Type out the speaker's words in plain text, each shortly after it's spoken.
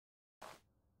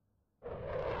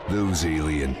Those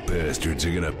alien bastards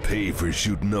are gonna pay for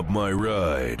shooting up my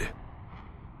ride.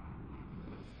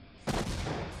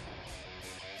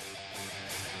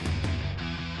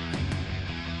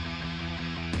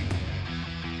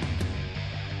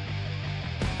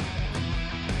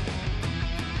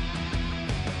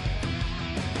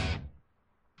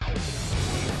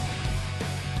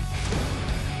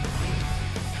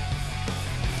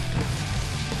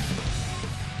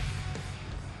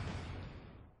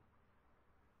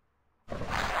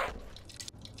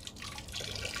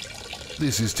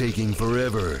 This is taking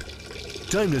forever.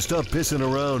 Time to stop pissing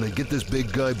around and get this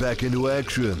big guy back into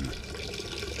action.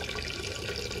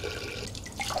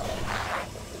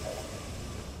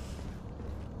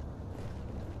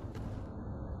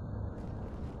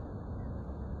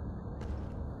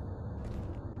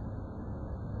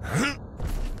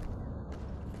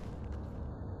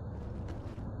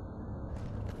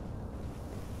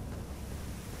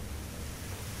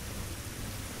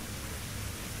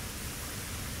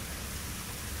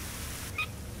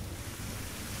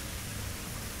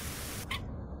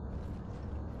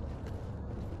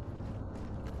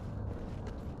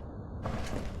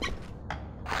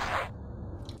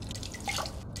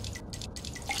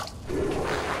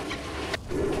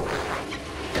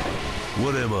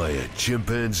 What am I, a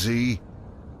chimpanzee?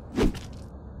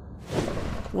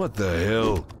 What the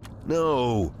hell?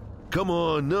 No! Come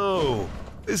on, no!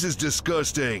 This is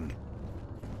disgusting!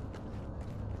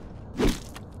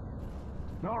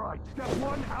 Alright, step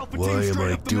one, Alpha Why team am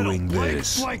straight I up the doing middle.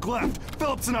 this? Flank left.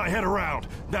 Phillips and I head around.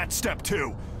 That's step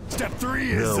two. Step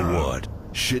three is, Now what?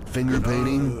 Shit finger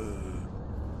painting?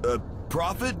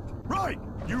 Profit? Right!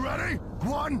 You ready?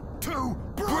 1, 2,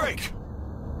 break!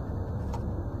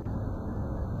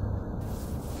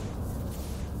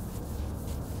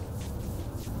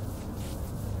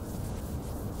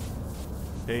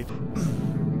 Hey,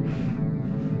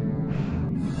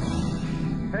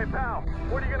 pal,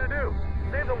 what are you gonna do?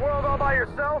 Save the world all by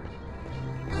yourself?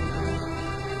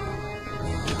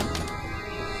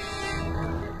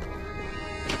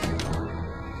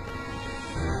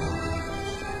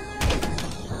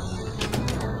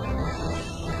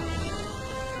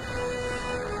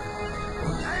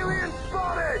 Alien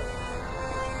spotted!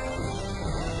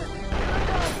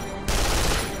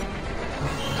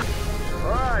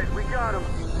 Alright, we got him.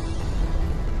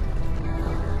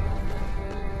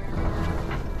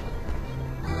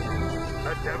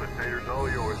 That Devastator's all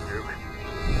yours, Duke.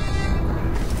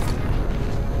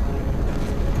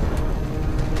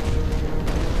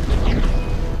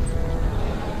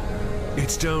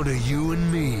 It's down to you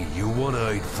and me, you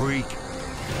one-eyed freak.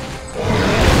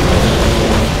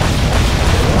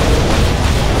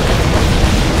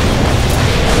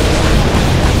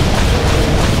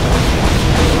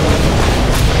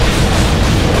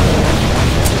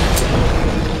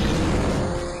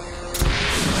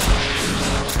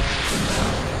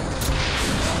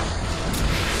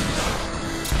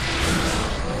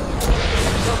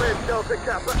 Delta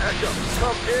Kappa Echo.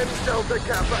 Come in, Delta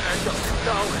Kappa Echo.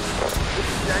 Acknowledge. This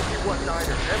is Yankee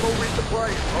 1-9er. Ammo resupply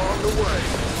is on the way.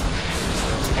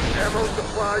 Ammo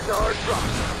supplies are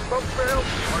dropped. Smoke failed,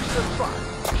 mark the spot.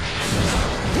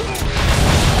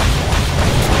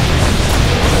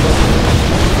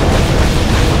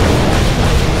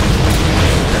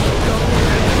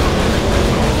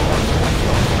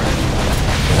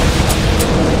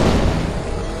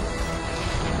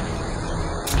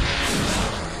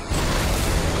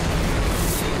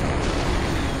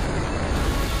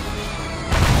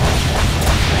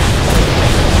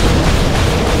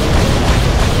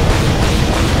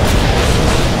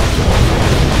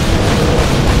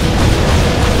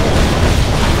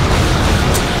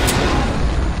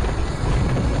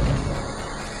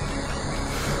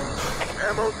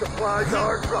 Ammo supplies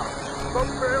are dropped.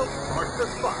 Smoke failed, mark the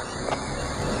spot.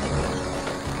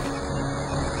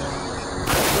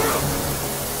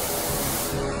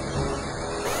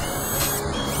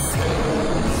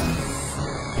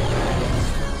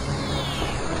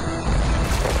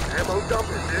 Ammo dump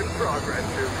is in progress,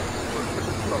 Duke. Look for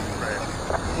the smoke trail.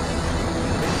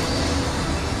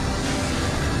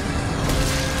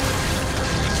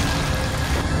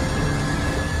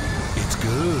 It's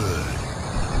good.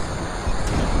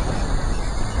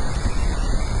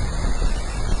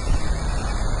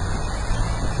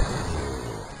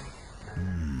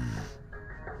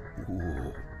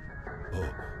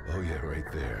 Oh yeah,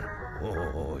 right there.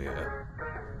 Oh yeah.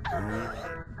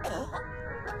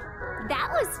 That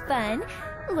was fun.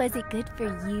 Was it good for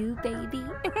you, baby?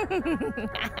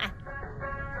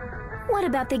 What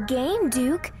about the game,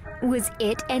 Duke? Was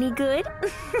it any good?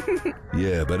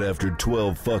 Yeah, but after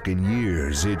 12 fucking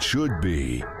years, it should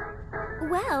be.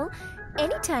 Well,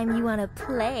 anytime you want to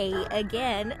play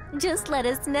again, just let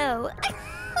us know.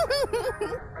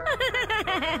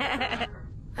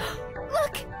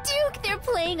 Look, Duke, they're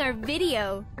playing our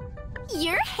video.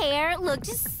 Your hair looked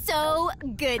so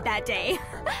good that day.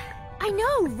 I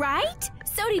know, right?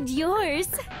 So did yours.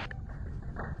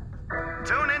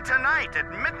 Tune in tonight at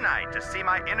midnight to see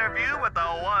my interview with the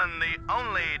one, the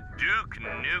only Duke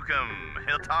Nukem.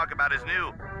 He'll talk about his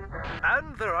new...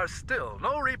 And there are still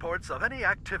no reports of any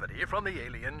activity from the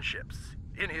alien ships.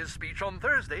 In his speech on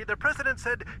Thursday, the president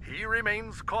said he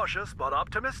remains cautious but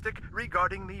optimistic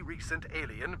regarding the recent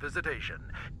alien visitation.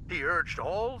 He urged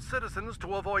all citizens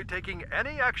to avoid taking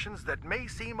any actions that may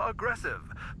seem aggressive,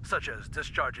 such as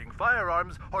discharging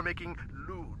firearms or making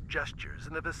lewd gestures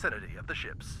in the vicinity of the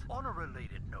ships. On a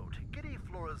related note, Giddy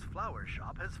Flora's flower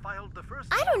shop has filed the first...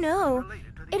 I don't know.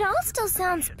 related to the It all still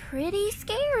sounds pretty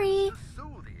scary.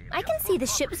 I can see the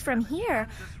ships from here.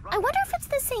 I wonder if it's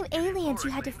the same aliens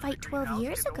you had to fight 12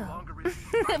 years ago.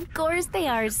 Of course they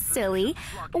are, silly.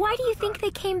 Why do you think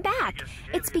they came back?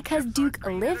 It's because Duke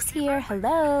lives here,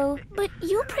 hello. But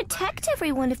you'll protect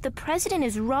everyone if the president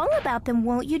is wrong about them,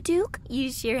 won't you, Duke? You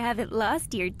sure haven't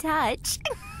lost your touch.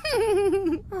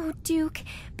 Oh, Duke,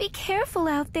 be careful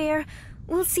out there.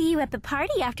 We'll see you at the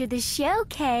party after the show,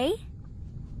 Kay.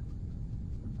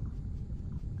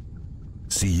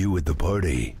 See you at the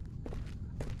party.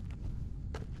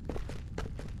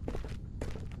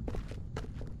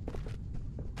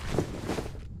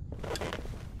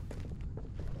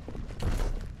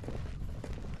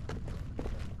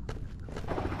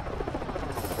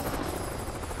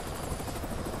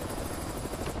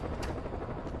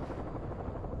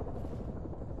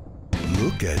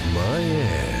 Look at my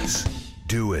ass.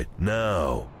 Do it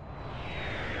now.